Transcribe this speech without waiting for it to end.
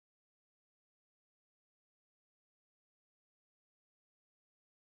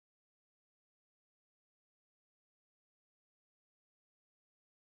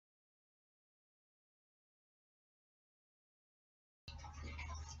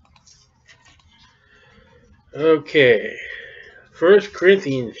Okay. 1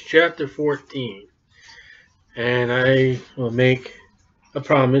 Corinthians chapter 14. And I will make a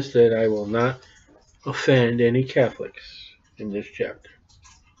promise that I will not offend any Catholics in this chapter.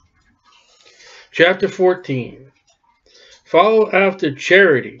 Chapter 14. Follow after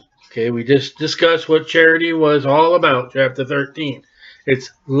charity. Okay, we just discussed what charity was all about, chapter 13.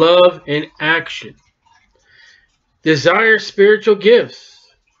 It's love in action. Desire spiritual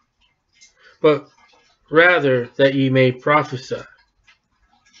gifts, but rather that ye may prophesy.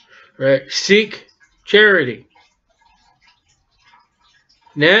 Right? Seek charity.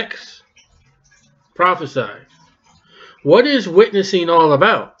 Next, prophesy. What is witnessing all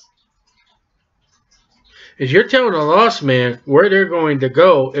about? Is you're telling a lost man where they're going to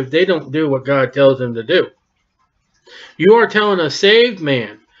go if they don't do what God tells them to do. You are telling a saved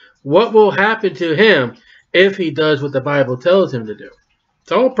man what will happen to him if he does what the Bible tells him to do.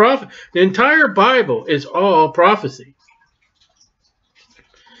 It's all prophet. The entire Bible is all prophecy.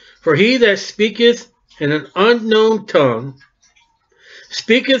 For he that speaketh in an unknown tongue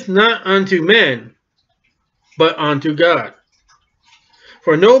speaketh not unto men, but unto God.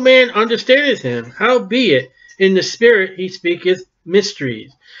 For no man understandeth him, howbeit in the spirit he speaketh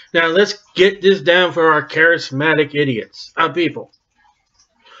mysteries. Now let's get this down for our charismatic idiots, our people.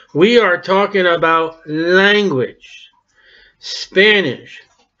 We are talking about language. Spanish,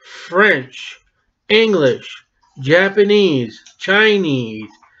 French, English, Japanese, Chinese,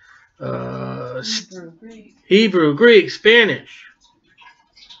 Hebrew, Greek, Spanish.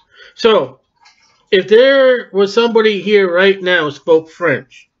 So, if there was somebody here right now who spoke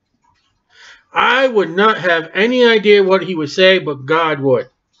French, I would not have any idea what he would say, but God would.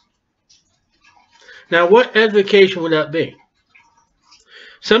 Now, what edification would that be?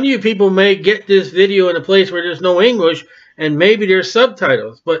 Some of you people may get this video in a place where there's no English, and maybe there's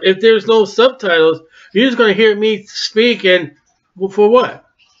subtitles. But if there's no subtitles, you're just going to hear me speak, and for what?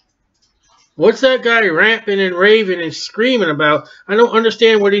 What's that guy ramping and raving and screaming about? I don't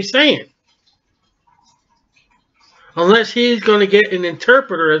understand what he's saying. Unless he's going to get an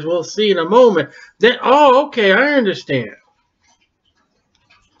interpreter, as we'll see in a moment. Then, oh, okay, I understand.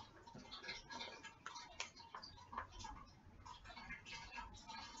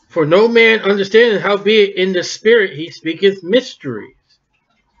 For no man understandeth, howbeit in the spirit he speaketh mysteries.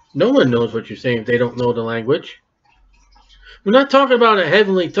 No one knows what you're saying if they don't know the language. We're not talking about a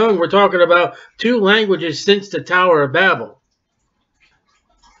heavenly tongue. We're talking about two languages since the Tower of Babel.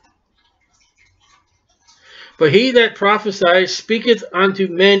 But he that prophesies speaketh unto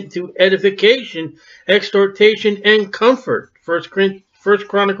men to edification, exhortation, and comfort. 1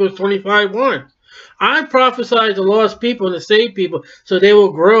 Chronicles 25:1. I prophesy to lost people and to saved people so they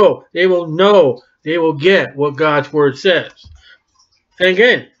will grow, they will know, they will get what God's word says. And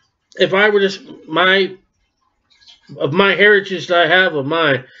again, if I were just my heritage that I have of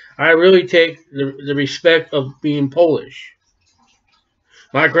mine, I really take the respect of being Polish.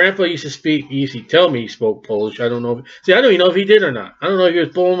 My grandpa used to speak. He used to tell me he spoke Polish. I don't know. See, I don't even know if he did or not. I don't know if he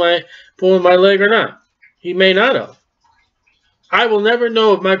was pulling my leg or not. He may not have. I will never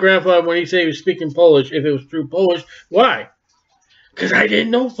know if my grandfather, when he said he was speaking Polish, if it was true Polish. Why? Because I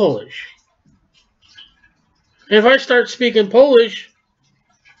didn't know Polish. And if I start speaking Polish,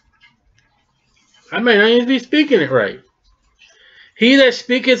 I may not even be speaking it right. He that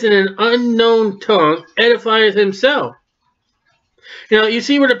speaketh in an unknown tongue edifieth himself. You know, you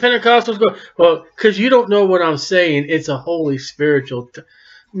see where the Pentecostals go, well, because you don't know what I'm saying, it's a holy spiritual.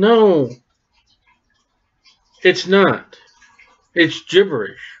 No, it's not. It's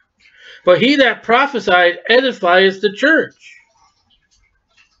gibberish. But he that prophesied edifieth the church.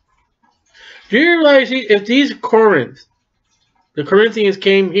 Do you realize if these the Corinthians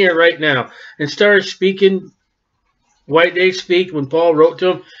came here right now and started speaking like they speak when Paul wrote to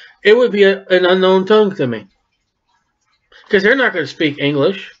them, it would be an unknown tongue to me. Because they're not going to speak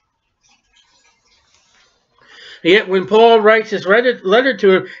English. Yet when Paul writes his letter to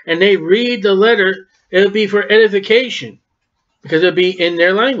them and they read the letter, it'll be for edification. Because it'll be in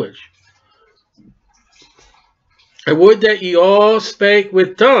their language. I would that ye all spake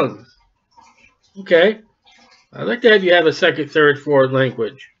with tongues. Okay. I'd like to have you have a second, third, fourth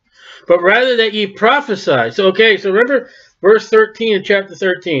language. But rather that ye prophesy. So, okay, so remember verse 13 in chapter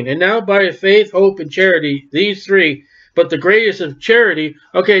 13. And now by faith, hope, and charity, these three, but the greatest of charity.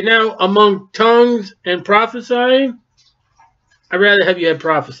 Okay, now among tongues and prophesying, I'd rather have you have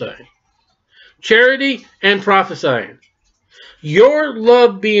prophesying. Charity and prophesying. Your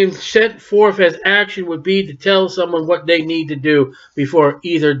love being sent forth as action would be to tell someone what they need to do before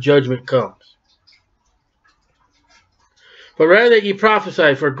either judgment comes. but rather that ye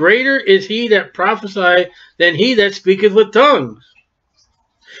prophesy. For greater is he that prophesieth than he that speaketh with tongues.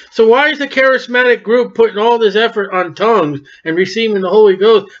 So why is the charismatic group putting all this effort on tongues and receiving the Holy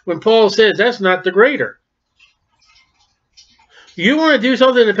Ghost when Paul says that's not the greater? You want to do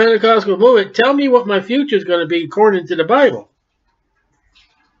something in the Pentecostal movement, tell me what my future is going to be according to the Bible.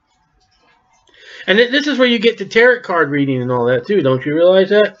 And this is where you get the tarot card reading and all that too. Don't you realize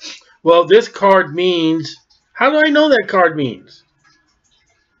that? Well, this card means... How do I know that card means?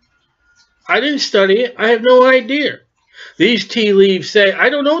 I didn't study it. I have no idea. These tea leaves say... I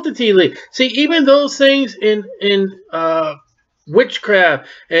don't know what the tea leaves... See, even those things in witchcraft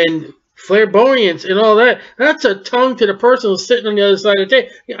and clairvoyance and all that, that's a tongue to the person who's sitting on the other side of the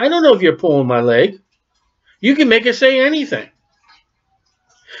table. I don't know if you're pulling my leg. You can make it say anything.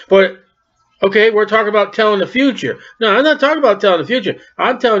 But... Okay, we're talking about telling the future. No, I'm not talking about telling the future.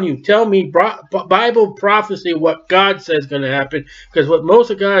 I'm telling you, tell me Bible prophecy, what God says is going to happen. Because what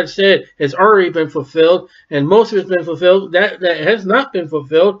most of God said has already been fulfilled. And most of it's been fulfilled. That has not been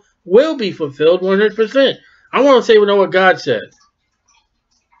fulfilled will be fulfilled 100%. I want to say we know what God said.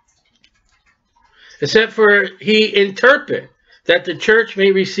 Except for he interpret that the church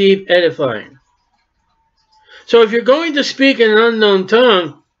may receive edifying. So if you're going to speak in an unknown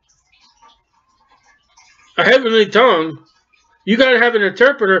tongue, a heavenly tongue, you got to have an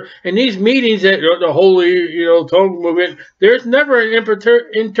interpreter. And these meetings that the holy, tongue movement, there's never an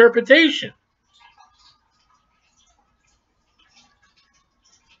interpretation.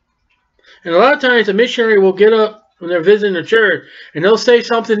 And a lot of times a missionary will get up when they're visiting the church and they'll say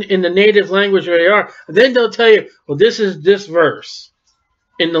something in the native language where they are. And then they'll tell you, well, this is this verse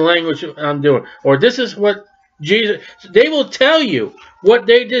in the language I'm doing. Or this is what Jesus... They will tell you what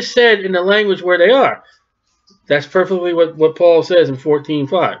they just said in the language where they are. That's perfectly what Paul says in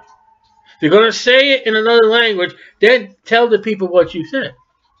 14:5. If you're going to say it in another language, then tell the people what you said.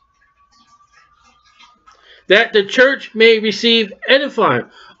 That the church may receive edifying.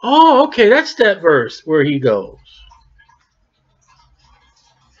 Oh, okay, that's that verse where he goes.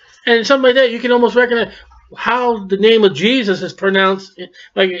 And something like that, you can almost recognize how the name of Jesus is pronounced.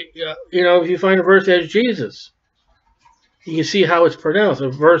 Like, if you find a verse that has Jesus, you can see how it's pronounced. A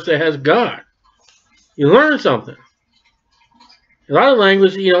verse that has God. You learn something. A lot of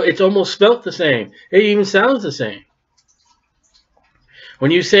language, it's almost spelt the same. It even sounds the same.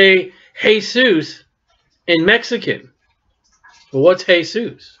 When you say Jesus in Mexican, well, what's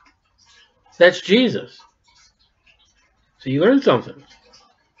Jesus? That's Jesus. So you learn something.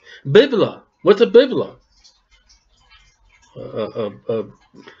 Biblia. What's a Biblia?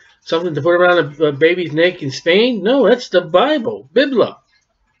 Something to put around a baby's neck in Spain? No, that's the Bible. Biblia.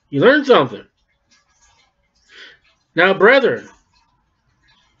 You learn something. Now, brethren,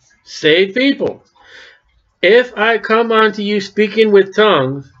 saved people, if I come unto you speaking with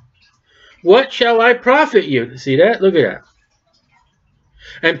tongues, what shall I profit you? See that? Look at that.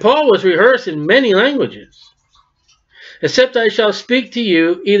 And Paul was rehearsing many languages. Except I shall speak to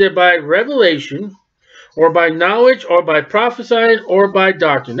you either by revelation, or by knowledge, or by prophesying, or by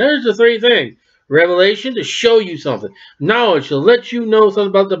doctrine. There's the three things. Revelation, to show you something. Knowledge, to let you know something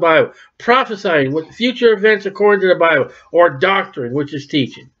about the Bible. Prophesying, with future events according to the Bible. Or doctrine, which is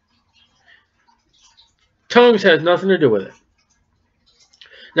teaching. Tongues has nothing to do with it.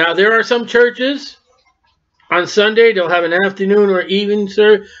 Now, there are some churches, on Sunday, they'll have an afternoon or evening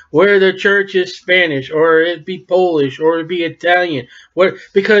service where the church is Spanish, or it be Polish, or it be Italian.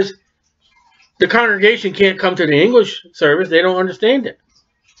 Because the congregation can't come to the English service. They don't understand it.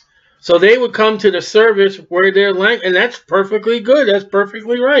 So they would come to the service where their language, and that's perfectly good. That's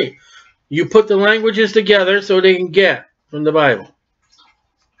perfectly right. You put the languages together so they can get from the Bible.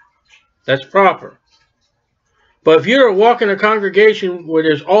 That's proper. But if you're walking a congregation where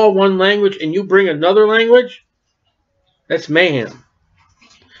there's all one language and you bring another language, that's mayhem.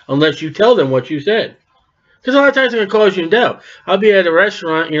 Unless you tell them what you said. Because a lot of times it can cause you in doubt. I'll be at a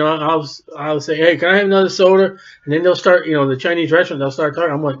restaurant, I'll say, hey, can I have another soda? And then they'll start, the Chinese restaurant, they'll start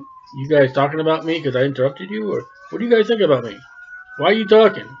talking. I'm like, you guys talking about me because I interrupted you? Or what do you guys think about me? Why are you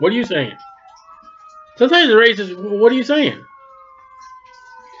talking? What are you saying? Sometimes it raises, what are you saying?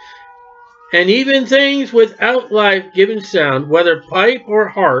 And even things without life-giving sound, whether pipe or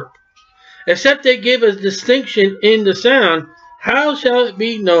harp, except they give a distinction in the sound, how shall it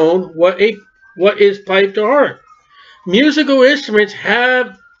be known what is piped or harp? Musical instruments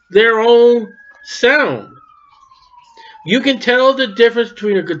have their own sound. You can tell the difference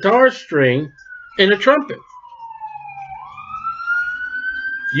between a guitar string and a trumpet.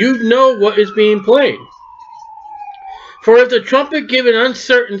 You know what is being played. For if the trumpet give an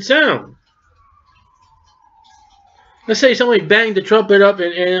uncertain sound. Let's say somebody banged the trumpet up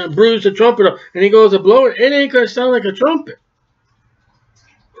and bruised the trumpet up, and he goes to blow it. It ain't going to sound like a trumpet.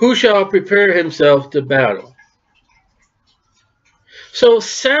 Who shall prepare himself to battle? So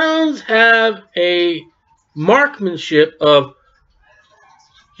sounds have a marksmanship of,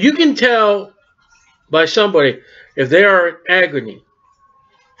 you can tell by somebody if they are in agony,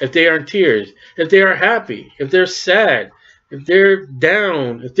 if they are in tears, if they are happy, if they're sad, if they're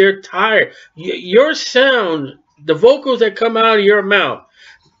down, if they're tired. Your sound, the vocals that come out of your mouth,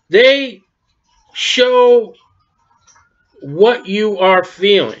 they show what you are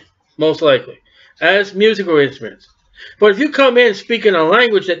feeling, most likely, as musical instruments. But if you come in speaking a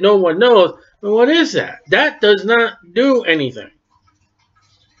language that no one knows, well, what is that? That does not do anything.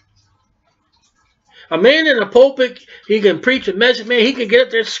 A man in a pulpit, he can preach a message, man, he can get up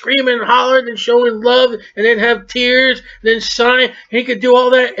there screaming and hollering and showing love and then have tears, and then sign. He can do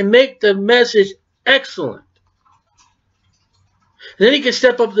all that and make the message excellent. And then he can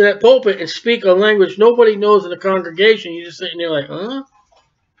step up to that pulpit and speak a language nobody knows in the congregation. You're just sitting there like, huh?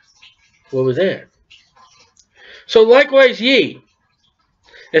 What was that? So likewise ye,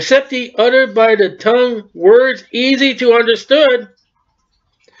 except ye utter by the tongue words easy to understood,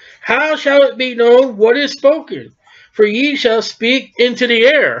 how shall it be known what is spoken? For ye shall speak into the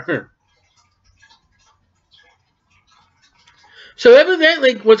air. So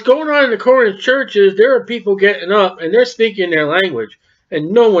evidently what's going on in the Corinth church is there are people getting up and they're speaking their language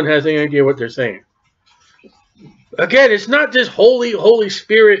and no one has any idea what they're saying. Again, it's not this Holy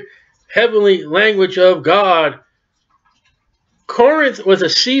Spirit, heavenly language of God. Corinth was a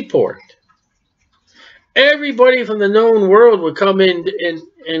seaport. Everybody from the known world would come in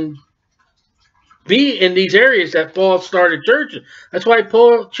and be in these areas that Paul started churches. That's why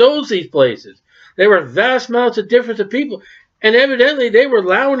Paul chose these places. There were vast amounts of difference of people. And evidently they were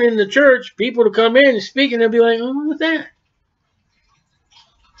allowing in the church people to come in and speak and they'd be like, oh, what's that?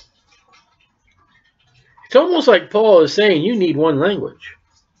 It's almost like Paul is saying you need one language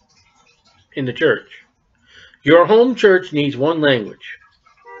in the church. Your home church needs one language.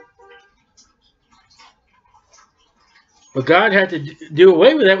 But God had to do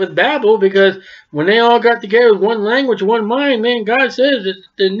away with that with Babel, because when they all got together with one language, one mind, man, God says that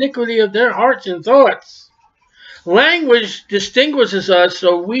the iniquity of their hearts and thoughts. Language distinguishes us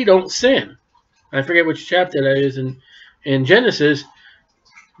so we don't sin. I forget which chapter that is in Genesis.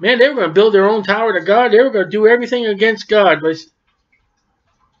 Man, they were going to build their own tower to God. They were going to do everything against God. But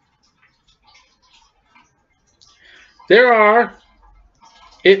there are,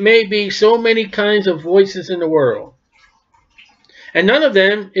 it may be, so many kinds of voices in the world. And none of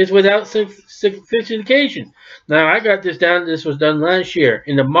them is without sophistication. Now, I got this down. This was done last year.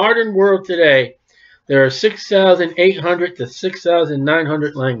 In the modern world today, there are 6,800 to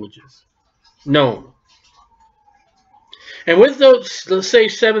 6,900 languages known. And with those, let's say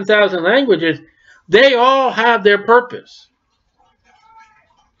 7,000 languages, they all have their purpose.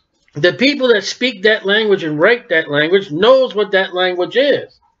 The people that speak that language and write that language knows what that language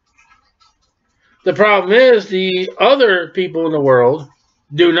is. The problem is the other people in the world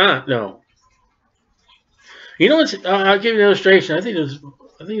do not know. You know what's? I'll give you an illustration. I think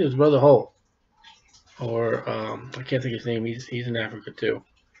it was Brother Holt, or I can't think of his name. He's in Africa too.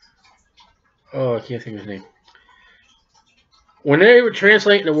 Oh, I can't think of his name. When they were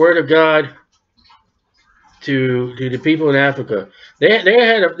translating the Word of God to the people in Africa, they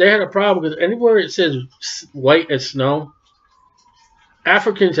had a problem, because anywhere it says white as snow,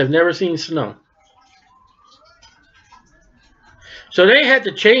 Africans have never seen snow. So they had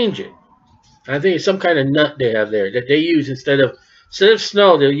to change it. I think it's some kind of nut they have there that they use instead of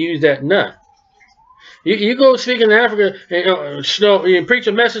snow. They'll use that nut. You go speak in Africa and snow. You preach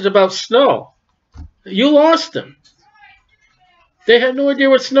a message about snow. You lost them. They have no idea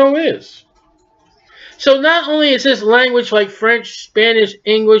what snow is. So not only is this language like French, Spanish,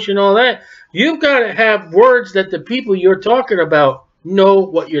 English, and all that, you've got to have words that the people you're talking about know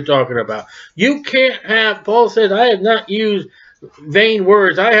what you're talking about. You can't have, Paul says, I have not used vain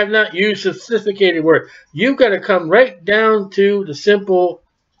words. I have not used sophisticated words. You've got to come right down to the simple,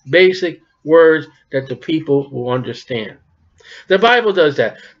 basic words that the people will understand. The Bible does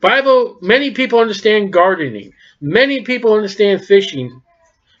that. Many people understand gardening. Many people understand fishing.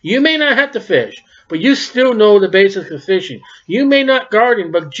 You may not have to fish, but you still know the basics of fishing. You may not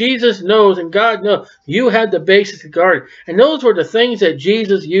garden, but Jesus knows and God knows you have the basics of gardening. And those were the things that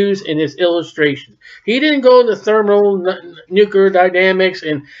Jesus used in his illustration. He didn't go into thermonuclear dynamics,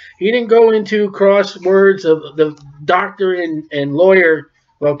 and he didn't go into crosswords of the doctor and lawyer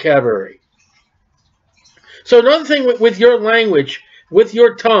vocabulary. So another thing with your language, with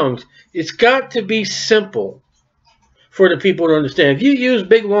your tongues, it's got to be simple. for the people to understand. If you use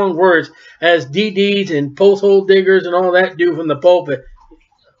big long words as DDs and post hole diggers and all that do from the pulpit,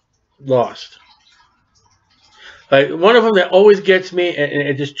 lost. Like one of them that always gets me, and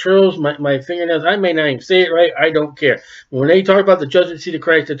it just churls my fingernails. I may not even say it right. I don't care. When they talk about the judgment seat of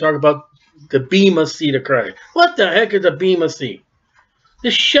Christ, they talk about the bema seat of Christ. What the heck is a bema seat?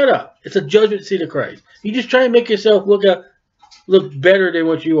 Just shut up. It's a judgment seat of Christ. You just try and make yourself look better than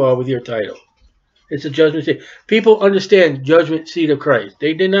what you are with your title. It's a judgment seat. People understand judgment seat of Christ.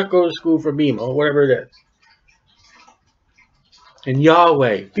 They did not go to school for bema or whatever it is. And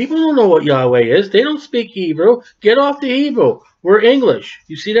Yahweh. People don't know what Yahweh is. They don't speak Hebrew. Get off the Hebrew. We're English.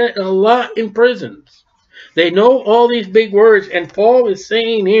 You see that a lot in prisons. They know all these big words. And Paul is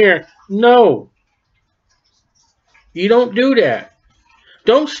saying here, no. You don't do that.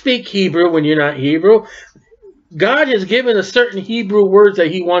 Don't speak Hebrew when you're not Hebrew. God has given us certain Hebrew words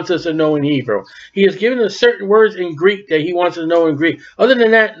that he wants us to know in Hebrew. He has given us certain words in Greek that he wants us to know in Greek. Other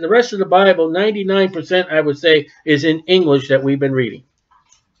than that, the rest of the Bible, 99% I would say, is in English that we've been reading.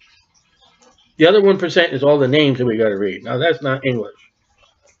 The other 1% is all the names that we got to read. Now, that's not English.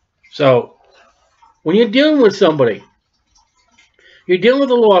 So, when you're dealing with somebody, you're dealing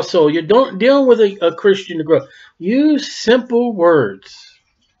with a lost soul, you're dealing with a Christian to grow, use simple words.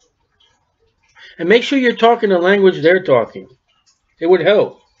 And make sure you're talking the language they're talking. It would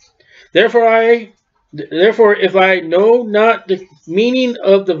help. Therefore, if I know not the meaning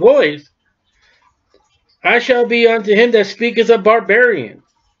of the voice, I shall be unto him that speaketh a barbarian.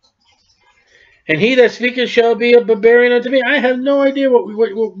 And he that speaketh shall be a barbarian unto me. I have no idea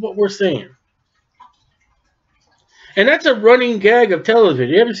what we're saying. And that's a running gag of television.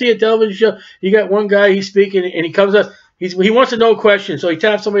 You ever see a television show? You got one guy, he's speaking, and he comes up. He wants to know a question, so he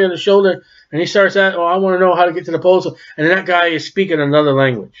taps somebody on the shoulder, and he starts out, oh, I want to know how to get to the postal. And then that guy is speaking another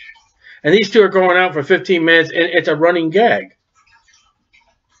language. And these two are going out for 15 minutes, and it's a running gag.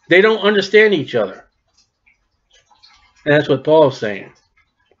 They don't understand each other. And that's what Paul's saying.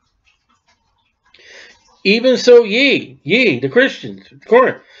 Even so ye, the Christians,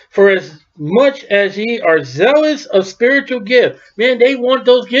 Corinth, for as much as ye are zealous of spiritual gifts. Man, they want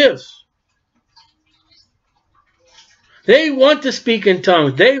those gifts. They want to speak in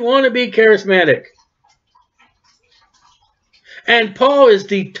tongues. They want to be charismatic. And Paul is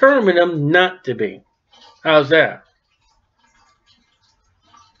determined them not to be. How's that?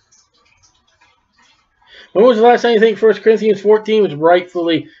 When was the last time you think 1 Corinthians 14 was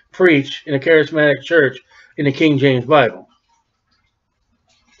rightfully preached in a charismatic church in the King James Bible?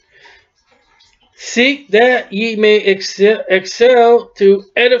 Seek that ye may excel to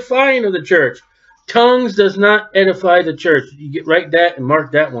edifying of the church. Tongues does not edify the church. You write that and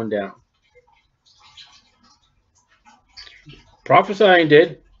mark that one down. Prophesying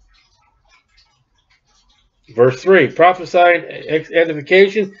did. Verse 3. Prophesying,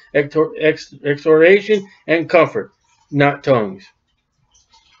 edification, exhortation, and comfort. Not tongues.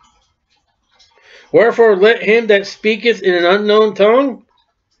 Wherefore let him that speaketh in an unknown tongue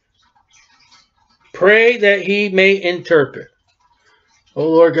pray that he may interpret. Oh,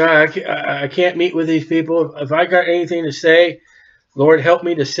 Lord God, I can't meet with these people. If I got anything to say, Lord, help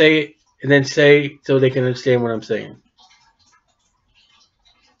me to say it and then say so they can understand what I'm saying.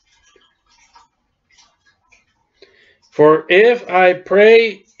 For if I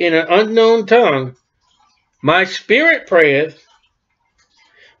pray in an unknown tongue, my spirit prayeth,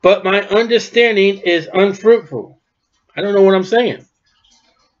 but my understanding is unfruitful. I don't know what I'm saying.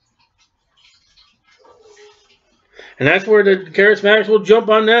 And that's where the charismatics will jump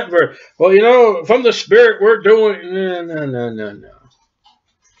on that verse. Well, you know, from the Spirit we're doing... No.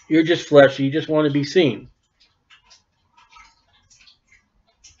 You're just fleshy. You just want to be seen.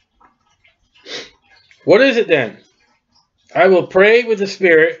 What is it then? I will pray with the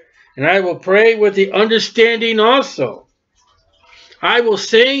Spirit, and I will pray with the understanding also. I will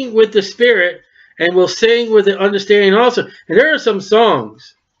sing with the Spirit, and will sing with the understanding also. And there are some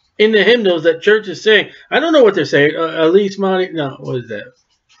songs in the hymnals that churches sing. I don't know what they're saying. Elise Monty. No, what is that?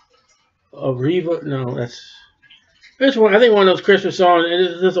 Riva. No, that's one. I think one of those Christmas songs.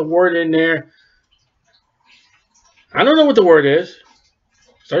 There's a word in there. I don't know what the word is.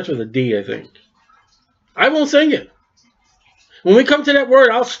 Starts with a D, I think. I won't sing it. When we come to that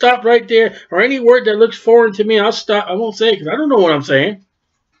word, I'll stop right there. Or any word that looks foreign to me, I'll stop. I won't say it because I don't know what I'm saying.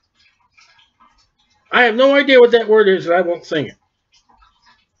 I have no idea what that word is, and I won't sing it.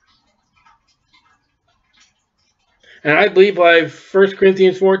 And I believe by 1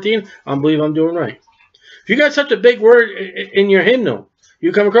 Corinthians 14, I believe I'm doing right. If you got such a big word in your hymnal,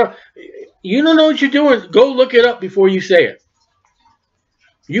 you come across, you don't know what you're doing, go look it up before you say it.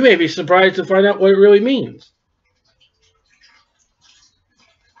 You may be surprised to find out what it really means.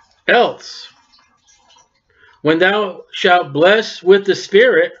 Else, when thou shalt bless with the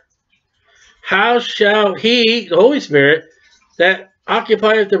Spirit, how shall he, the Holy Spirit, that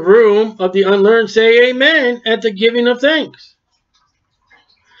occupieth the room of the unlearned say amen at the giving of thanks?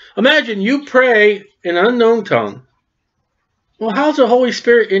 Imagine you pray in an unknown tongue. Well, how's the Holy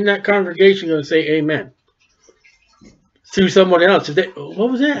Spirit in that congregation going to say amen? Through someone else.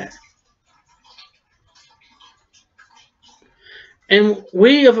 What was that? And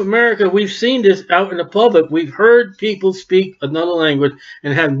we of America, we've seen this out in the public. We've heard people speak another language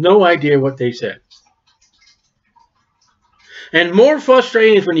and have no idea what they said. And more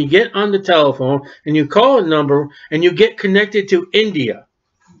frustrating is when you get on the telephone and you call a number and you get connected to India.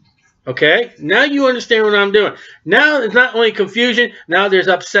 Okay? Now you understand what I'm doing. Now it's not only confusion, now there's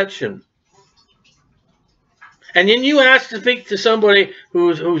upsettion. And then you ask to speak to somebody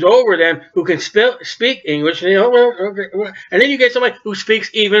who's over them, who can speak English, and, and then you get somebody who speaks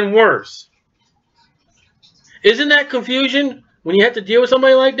even worse. Isn't that confusion when you have to deal with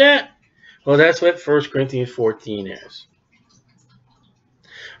somebody like that? Well, that's what 1 Corinthians 14 is.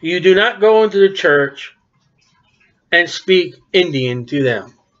 You do not go into the church and speak Indian to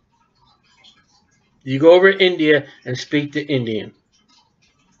them. You go over to India and speak to Indian.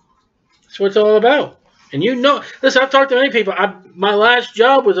 That's what it's all about. And you know, listen, I've talked to many people. My last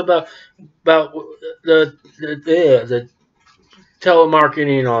job was about the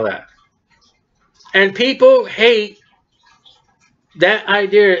telemarketing and all that. And people hate that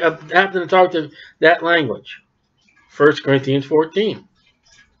idea of having to talk to that language. 1 Corinthians 14.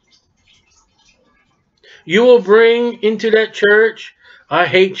 You will bring into that church a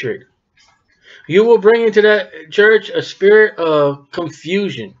hatred. You will bring into that church a spirit of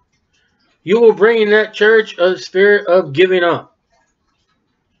confusion. You will bring in that church a spirit of giving up.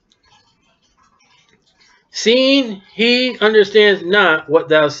 Seeing he understands not what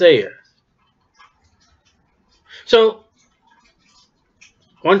thou sayest. So,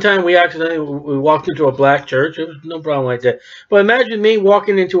 one time we walked into a black church. There was no problem like that. But imagine me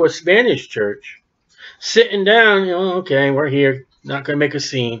walking into a Spanish church, sitting down, okay, we're here, not going to make a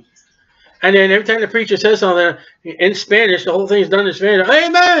scene. And then every time the preacher says something in Spanish, the whole thing's done in Spanish.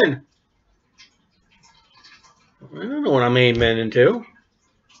 Amen! I don't know what I'm amening to.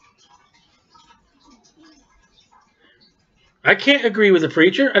 I can't agree with the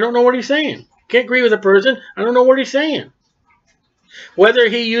preacher. I don't know what he's saying. Can't agree with a person. I don't know what he's saying. Whether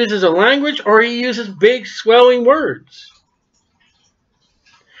he uses a language or he uses big swelling words.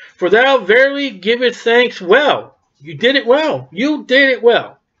 For thou verily givest thanks well. You did it well. You did it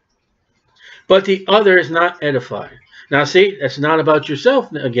well. But the other is not edified. Now see, that's not about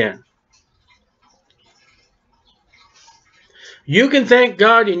yourself again. You can thank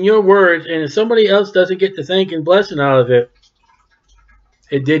God in your words, and if somebody else doesn't get the thank and blessing out of it,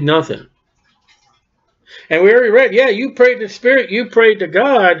 it did nothing. And we already read, yeah, you prayed to the Spirit, you prayed to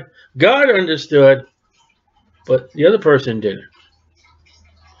God. God understood, but the other person didn't.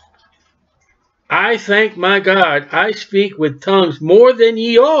 I thank my God, I speak with tongues more than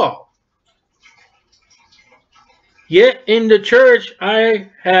ye all. Yet in the church I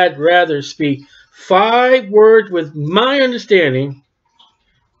had rather speak 5 words with my understanding,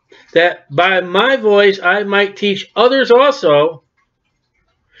 that by my voice I might teach others also,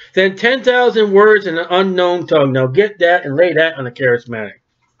 than 10,000 words in an unknown tongue. Now get that and lay that on a charismatic.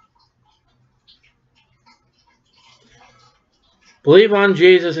 Believe on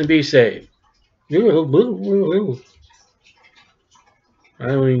Jesus and be saved. I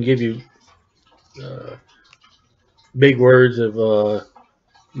don't even give you big words of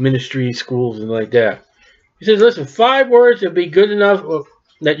ministry schools and like that. He says, listen, 5 words would be good enough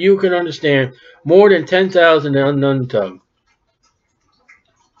that you can understand more than 10,000 in unknown tongue.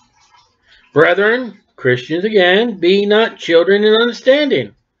 Brethren, Christians again, be not children in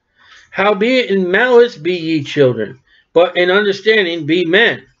understanding. Howbeit in malice be ye children, but in understanding be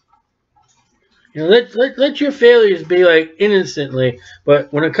men. Let your failures be like innocently,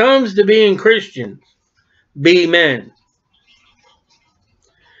 but when it comes to being Christians, be men.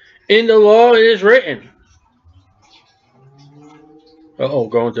 In the law it is written.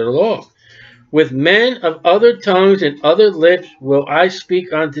 Going to the law. With men of other tongues and other lips will I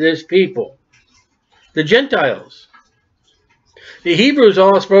speak unto this people. The Gentiles. The Hebrews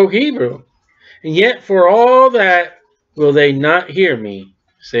all spoke Hebrew, and yet for all that will they not hear me,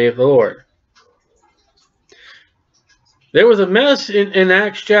 saith the Lord. There was a mess in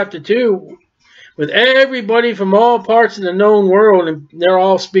Acts chapter 2 with everybody from all parts of the known world, and they're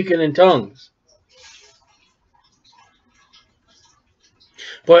all speaking in tongues.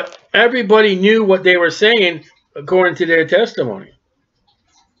 But everybody knew what they were saying according to their testimony.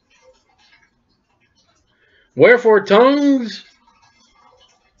 Wherefore tongues.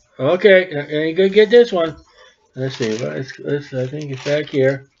 Okay, you gotta get this one. Let's see. I think it's back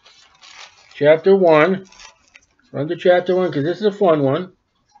here. Chapter 1. Run to chapter 1 because this is a fun one.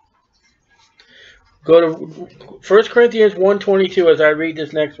 Go to 1 Corinthians 1:22 as I read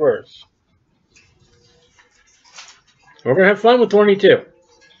this next verse. We're going to have fun with 22.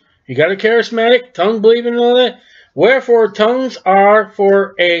 You got a charismatic, tongue believing and all that. Wherefore tongues are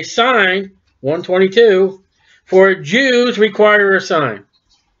for a sign, 122, for Jews require a sign.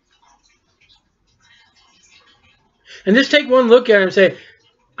 And just take one look at it and say,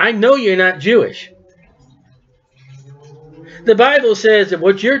 I know you're not Jewish. The Bible says that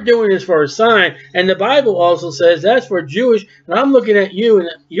what you're doing is for a sign, and the Bible also says that's for Jewish, and I'm looking at you and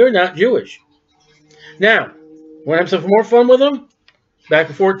you're not Jewish. Now, want to have some more fun with them? Back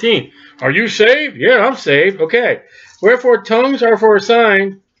to 14. Are you saved? Yeah, I'm saved. Okay. Wherefore tongues are for a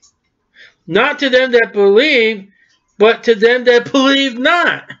sign, not to them that believe, but to them that believe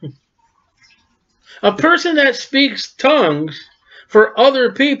not. A person that speaks tongues for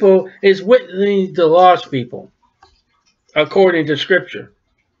other people is witnessing to lost people, according to Scripture.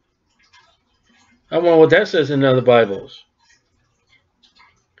 I wonder what that says in other Bibles.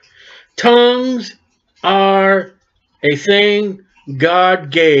 Tongues are a thing God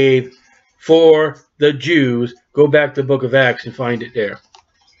gave for the Jews. Go back to the book of Acts and find it there.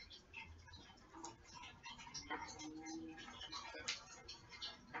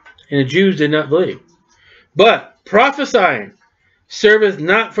 And the Jews did not believe. But prophesying serveth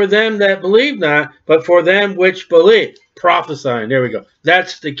not for them that believe not, but for them which believe. Prophesying. There we go.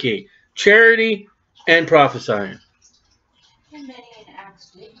 That's the key. Charity and prophesying. And many in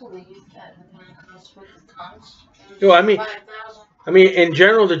Acts did believe that when it comes with the tongues. No, I mean, in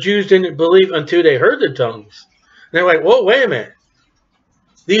general, the Jews didn't believe until they heard the tongues. And they're like, whoa, wait a minute.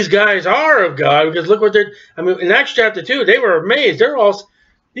 These guys are of God, because look what they're... I mean, in Acts chapter 2, they were amazed. They're all...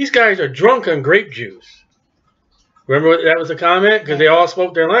 These guys are drunk on grape juice. Remember that was a comment? Because they all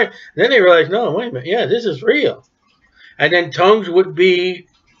spoke their language. And then they realized, no, wait a minute. Yeah, this is real. And then tongues would be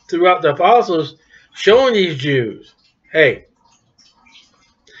throughout the apostles showing these Jews, hey,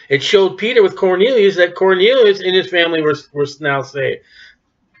 it showed Peter with Cornelius that Cornelius and his family were now saved.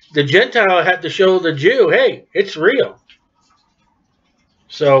 The Gentile had to show the Jew, hey, it's real.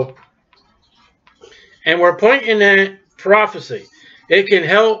 So, and we're pointing at prophecy. It can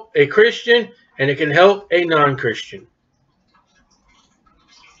help a Christian and it can help a non-Christian.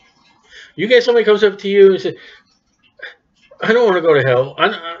 You get somebody comes up to you and says, I don't want to go to hell.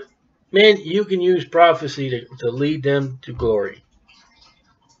 Man, you can use prophecy to lead them to glory.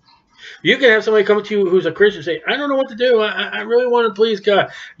 You can have somebody come to you who's a Christian and say, I don't know what to do. I really want to please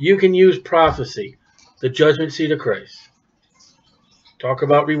God. You can use prophecy, the judgment seat of Christ. Talk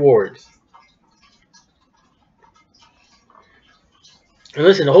about rewards. And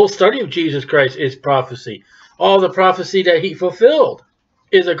listen, the whole study of Jesus Christ is prophecy. All the prophecy that he fulfilled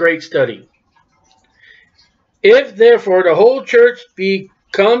is a great study. If, therefore, the whole church be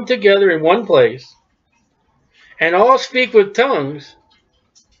come together in one place, and all speak with tongues,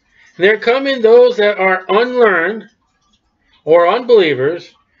 and there come in those that are unlearned or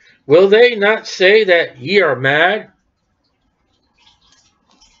unbelievers, will they not say that ye are mad?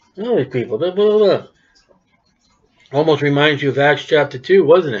 All these people, blah, blah, blah. Almost reminds you of Acts chapter 2,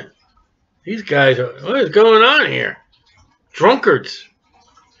 wasn't it? These guys are, what is going on here? Drunkards.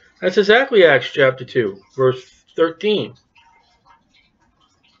 That's exactly Acts chapter 2, verse 13.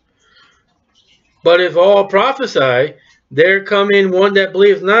 But if all prophesy, there come in one that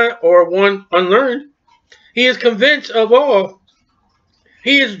believeth not, or one unlearned. He is convinced of all.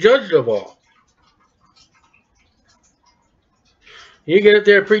 He is judged of all. You get up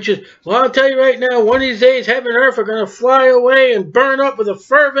there preaching, well, I'll tell you right now, one of these days, heaven and earth are going to fly away and burn up with a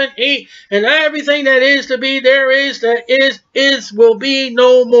fervent heat, and everything that is to be, there is, that is, will be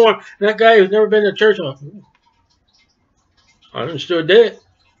no more. And that guy who's never been to church, I understood that.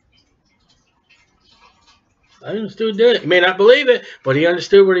 I understood that. He may not believe it, but he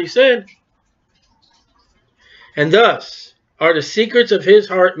understood what he said. And thus are the secrets of his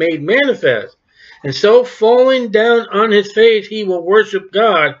heart made manifest. And so, falling down on his face, he will worship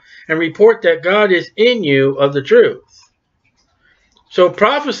God and report that God is in you of the truth. So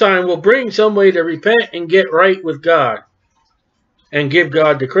prophesying will bring somebody to repent and get right with God and give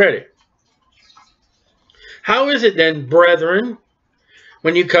God the credit. How is it then, brethren,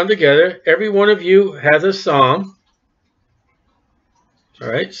 when you come together, every one of you has a psalm, all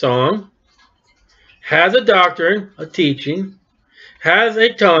right, song, has a doctrine, a teaching, has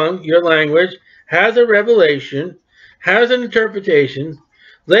a tongue, your language, has a revelation, has an interpretation.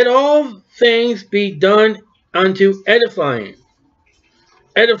 Let all things be done unto edifying.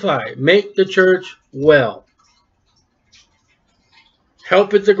 Edify, make the church well.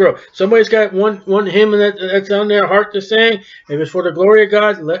 Help it to grow. Somebody's got one hymn that's on their heart to sing. If it's for the glory of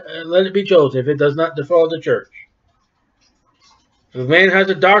God, let it be chosen. If it does not defraud the church. If a man has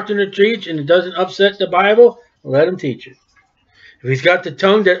a doctrine to teach and it doesn't upset the Bible, let him teach it. If he's got the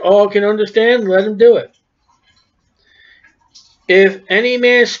tongue that all can understand, let him do it. If any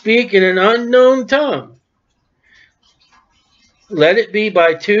man speak in an unknown tongue, let it be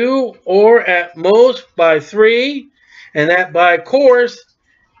by 2 or at most by 3, and that by course,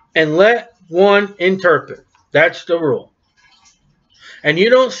 and let one interpret. That's the rule. And you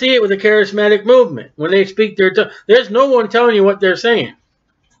don't see it with the charismatic movement. When they speak their tongue, there's no one telling you what they're saying.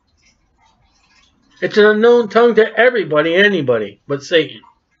 It's an unknown tongue to everybody, anybody, but Satan.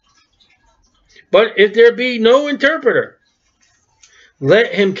 But if there be no interpreter,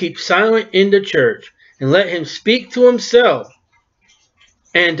 let him keep silent in the church, and let him speak to himself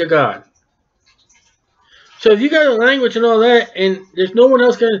and to God. So if you got a language and all that, and there's no one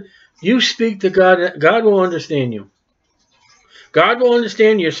else going to, you speak to God, God will understand you. God will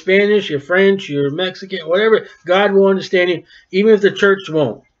understand your Spanish, your French, your Mexican, whatever. God will understand you, even if the church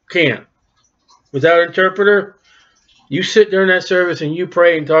can't. Without an interpreter, you sit there in that service and you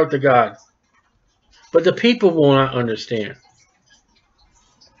pray and talk to God. But the people will not understand.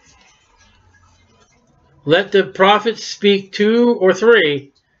 Let the prophets speak 2 or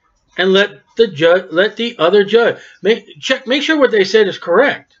 3, and let the other judge. Make sure what they said is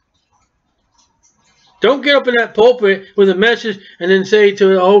correct. Don't get up in that pulpit with a message and then say to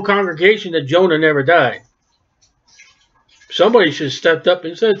the whole congregation that Jonah never died. Somebody should have stepped up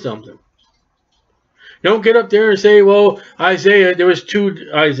and said something. Don't get up there and say, well, Isaiah, there was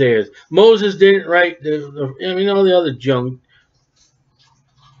 2 Isaiahs. Moses didn't write all the other junk.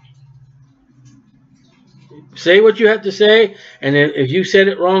 Say what you have to say, and then if you said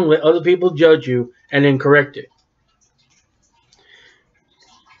it wrong, let other people judge you and then correct it.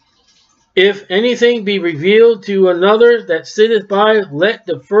 If anything be revealed to another that sitteth by, let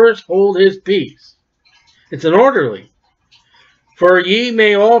the first hold his peace. It's an orderly. For ye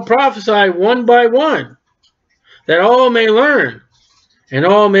may all prophesy one by one, that all may learn, and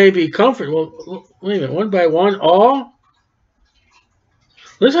all may be comforted. Well, wait a minute, one by one, all?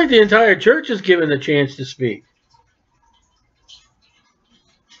 Looks like the entire church is given a chance to speak.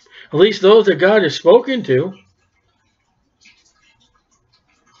 At least those that God has spoken to.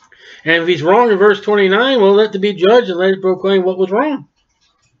 And if he's wrong in verse 29, well, let it be judged and let it proclaim what was wrong.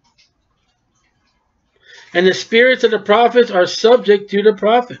 And the spirits of the prophets are subject to the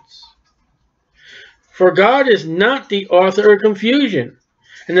prophets. For God is not the author of confusion,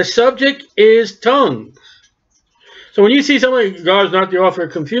 and the subject is tongues. So when you see somebody, God is not the author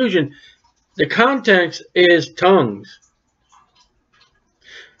of confusion, the context is tongues.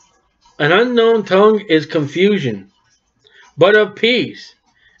 An unknown tongue is confusion, but of peace,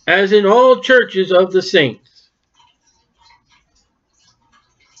 as in all churches of the saints.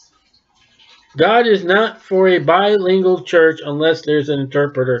 God is not for a bilingual church unless there's an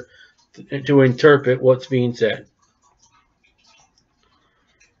interpreter to interpret what's being said.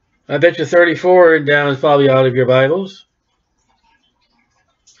 I bet you 34 and down is probably out of your Bibles.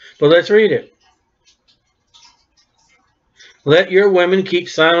 But let's read it. Let your women keep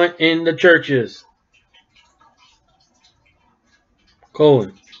silent in the churches.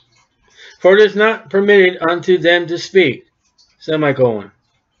 Colon. For it is not permitted unto them to speak. Semicolon.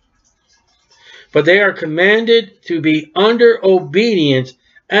 But they are commanded to be under obedience,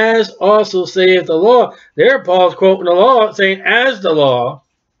 as also saith the law. There Paul's quoting the law, saying, as the law,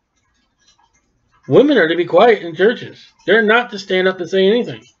 women are to be quiet in churches. They're not to stand up and say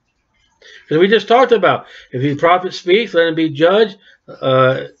anything. Because we just talked about, if the prophet speaks, let him be judged.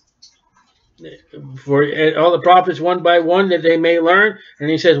 For all the prophets one by one, that they may learn. And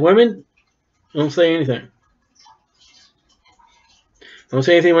he says, women, don't say anything. Don't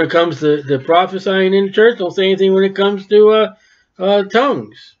say anything when it comes to prophesying in the church. Don't say anything when it comes to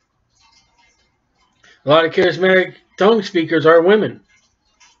tongues. A lot of charismatic tongue speakers are women.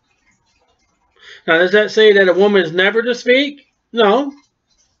 Now, does that say that a woman is never to speak? No.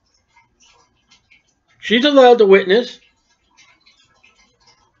 She's allowed to witness.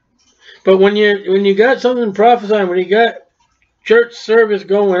 But when you got something prophesying, when you got church service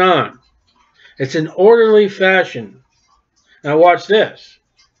going on, it's an orderly fashion. Now watch this.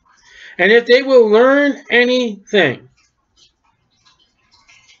 And if they will learn anything,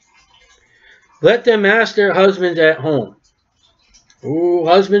 let them ask their husbands at home. Ooh,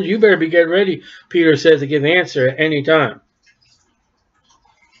 husbands, you better be getting ready, Peter says, to give answer at any time.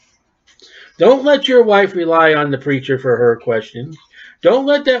 Don't let your wife rely on the preacher for her questions. Don't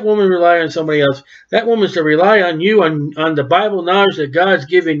let that woman rely on somebody else. That woman's to rely on you, on the Bible knowledge that God's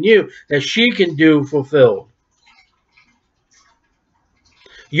given you, that she can do fulfilled.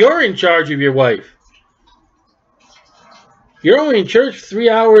 You're in charge of your wife. You're only in church 3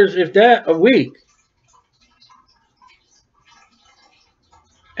 hours, if that, a week.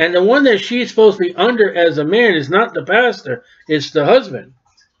 And the one that she's supposed to be under as a man is not the pastor, it's the husband.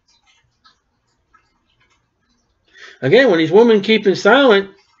 Again, when these women keeping silent,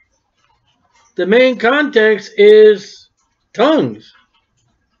 the main context is tongues.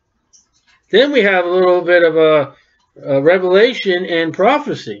 Then we have a little bit of a revelation and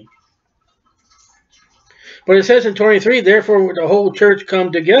prophecy. But it says in 23, therefore the whole church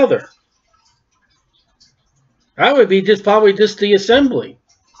come together. That would be probably just the assembly.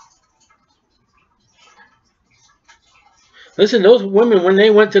 Listen, those women, when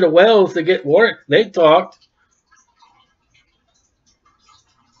they went to the wells to get water, they talked.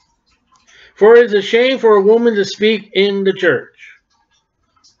 For it is a shame for a woman to speak in the church.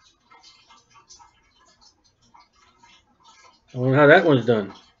 I wonder how that one's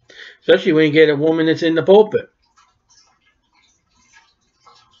done. Especially when you get a woman that's in the pulpit.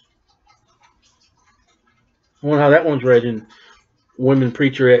 I wonder how that one's read in Women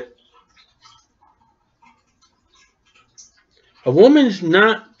Preacherette. A woman's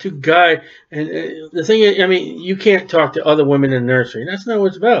not to guide. And the thing is, I mean, you can't talk to other women in the nursery. That's not what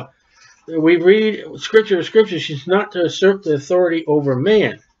it's about. We read scripture, she's not to usurp the authority over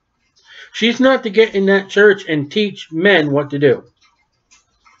man. She's not to get in that church and teach men what to do.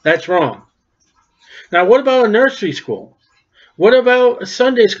 That's wrong. Now, what about a nursery school? What about a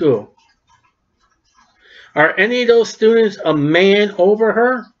Sunday school? Are any of those students a man over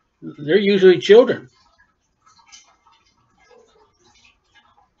her? They're usually children.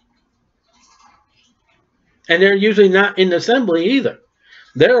 And they're usually not in the assembly either.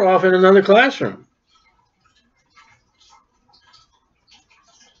 They're off in another classroom.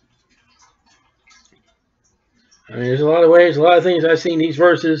 I mean, there's a lot of ways, a lot of things I've seen these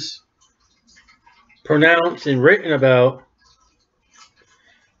verses pronounced and written about.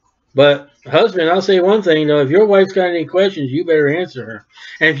 But, husband, I'll say one thing, though. If your wife's got any questions, you better answer her.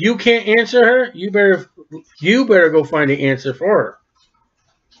 And if you can't answer her, you better go find the answer for her.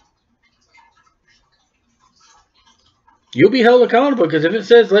 You'll be held accountable, because if it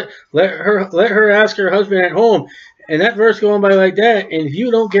says let her ask her husband at home, and that verse going by like that, and if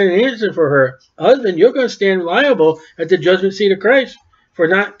you don't get an answer for her husband, you're going to stand liable at the judgment seat of Christ for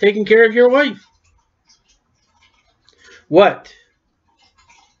not taking care of your wife. What?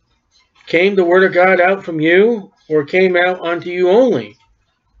 Came the word of God out from you, or came out unto you only?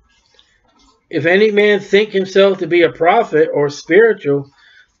 If any man think himself to be a prophet or spiritual,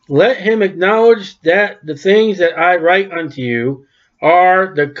 let him acknowledge that the things that I write unto you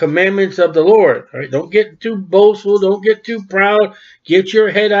are the commandments of the Lord. All right? Don't get too boastful. Don't get too proud. Get your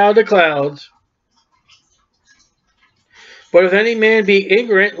head out of the clouds. But if any man be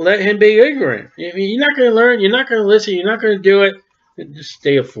ignorant, let him be ignorant. I mean, you're not going to learn. You're not going to listen. You're not going to do it. Just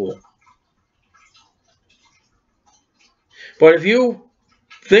stay a fool. But if you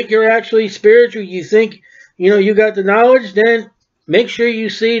think you're actually spiritual, you think, you got the knowledge, then make sure you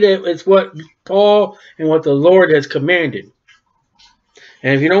see that it's what Paul and what the Lord has commanded.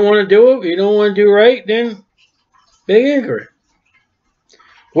 And if you don't want to do it, you don't want to do right, then be ignorant.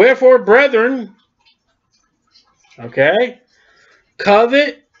 Wherefore, brethren, okay,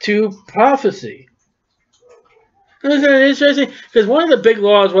 covet to prophecy. Isn't that interesting? Because one of the big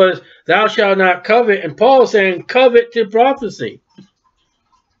laws was, thou shalt not covet, and Paul is saying, covet to prophecy.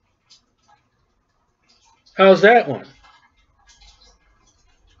 How's that one?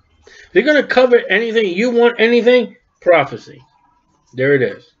 If you're going to covet anything, you want anything, prophecy. There it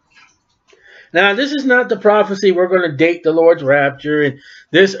is. Now, this is not the prophecy we're going to date the Lord's rapture and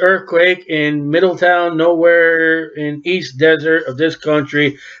this earthquake in Middletown, nowhere in East Desert of this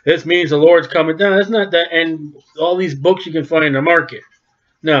country. This means the Lord's coming down. That's not that. And all these books you can find in the market.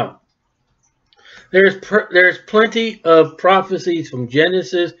 No. There's plenty of prophecies from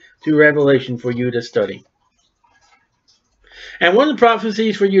Genesis to Revelation for you to study. And one of the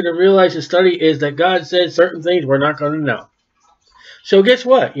prophecies for you to realize and study is that God said certain things we're not going to know. So guess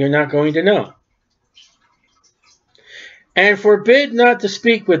what? You're not going to know. And forbid not to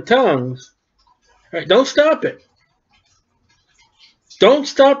speak with tongues. Right? Don't stop it. Don't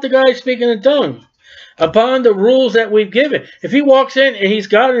stop the guy speaking in tongues upon the rules that we've given. If he walks in and he's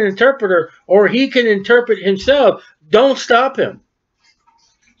got an interpreter or he can interpret himself, don't stop him.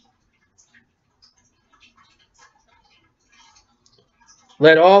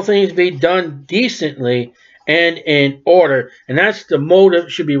 Let all things be done decently and in order. And that's the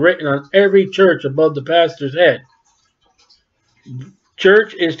motive should be written on every church above the pastor's head.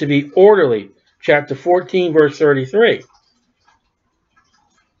 Church is to be orderly. Chapter 14, verse 33.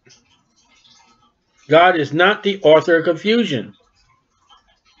 God is not the author of confusion.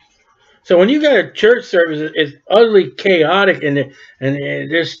 So when you got a church service, it's utterly chaotic and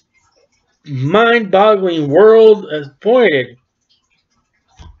this mind-boggling world is pointed,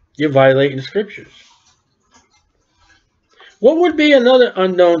 you're violating the scriptures. What would be another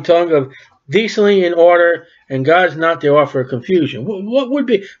unknown tongue of decently in order and God's not the author of confusion? What would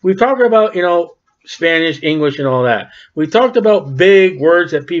be? We talked about, Spanish, English, and all that. We talked about big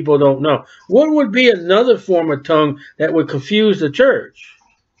words that people don't know. What would be another form of tongue that would confuse the church?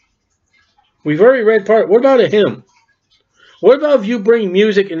 We've already read part. What about a hymn? What about if you bring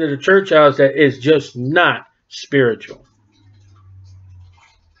music into the church house that is just not spiritual?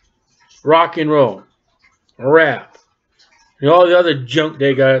 Rock and roll, rap, and all the other junk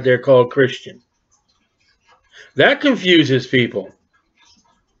they got out there called Christian. That confuses people.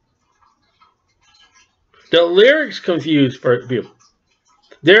 The lyrics confuse people.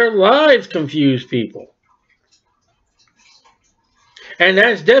 Their lives confuse people. And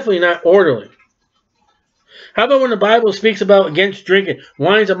that's definitely not orderly. How about when the Bible speaks about against drinking?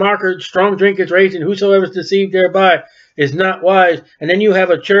 Wine's a mocker, strong drink is raised, and whosoever is deceived thereby is not wise. And then you have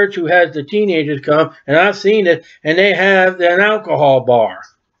a church who has the teenagers come, and I've seen it, and they have an alcohol bar.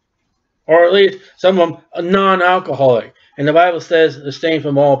 Or at least some of them a non-alcoholic. And the Bible says, abstain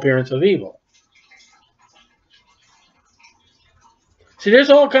from all appearance of evil. See, there's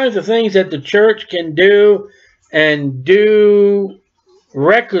all kinds of things that the church can do and do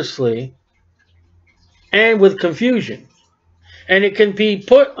recklessly and with confusion. And it can be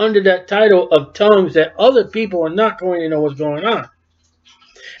put under that title of tongues that other people are not going to know what's going on.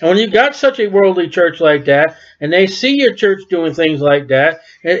 And when you've got such a worldly church like that, and they see your church doing things like that,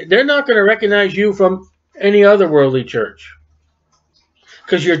 they're not going to recognize you from any other worldly church.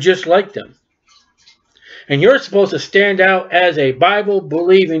 Because you're just like them. And you're supposed to stand out as a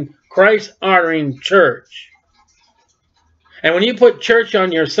Bible-believing, Christ-honoring church. And when you put church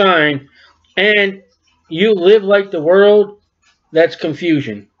on your sign, and you live like the world, that's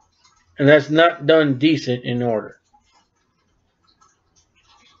confusion. And that's not done decent in order.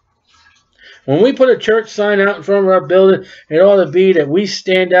 When we put a church sign out in front of our building, it ought to be that we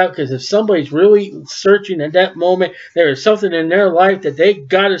stand out, because if somebody's really searching at that moment, there is something in their life that they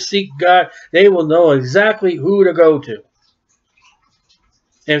got to seek God, they will know exactly who to go to.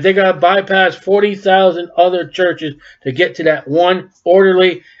 And if they got to bypass 40,000 other churches to get to that one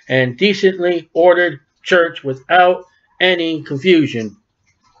orderly and decently ordered church without any confusion,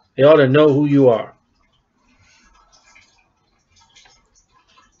 they ought to know who you are.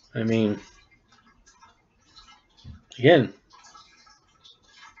 I mean, again,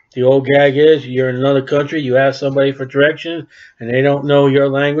 the old gag is you're in another country, you ask somebody for directions, and they don't know your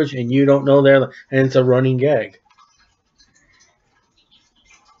language, and you don't know their language, and it's a running gag.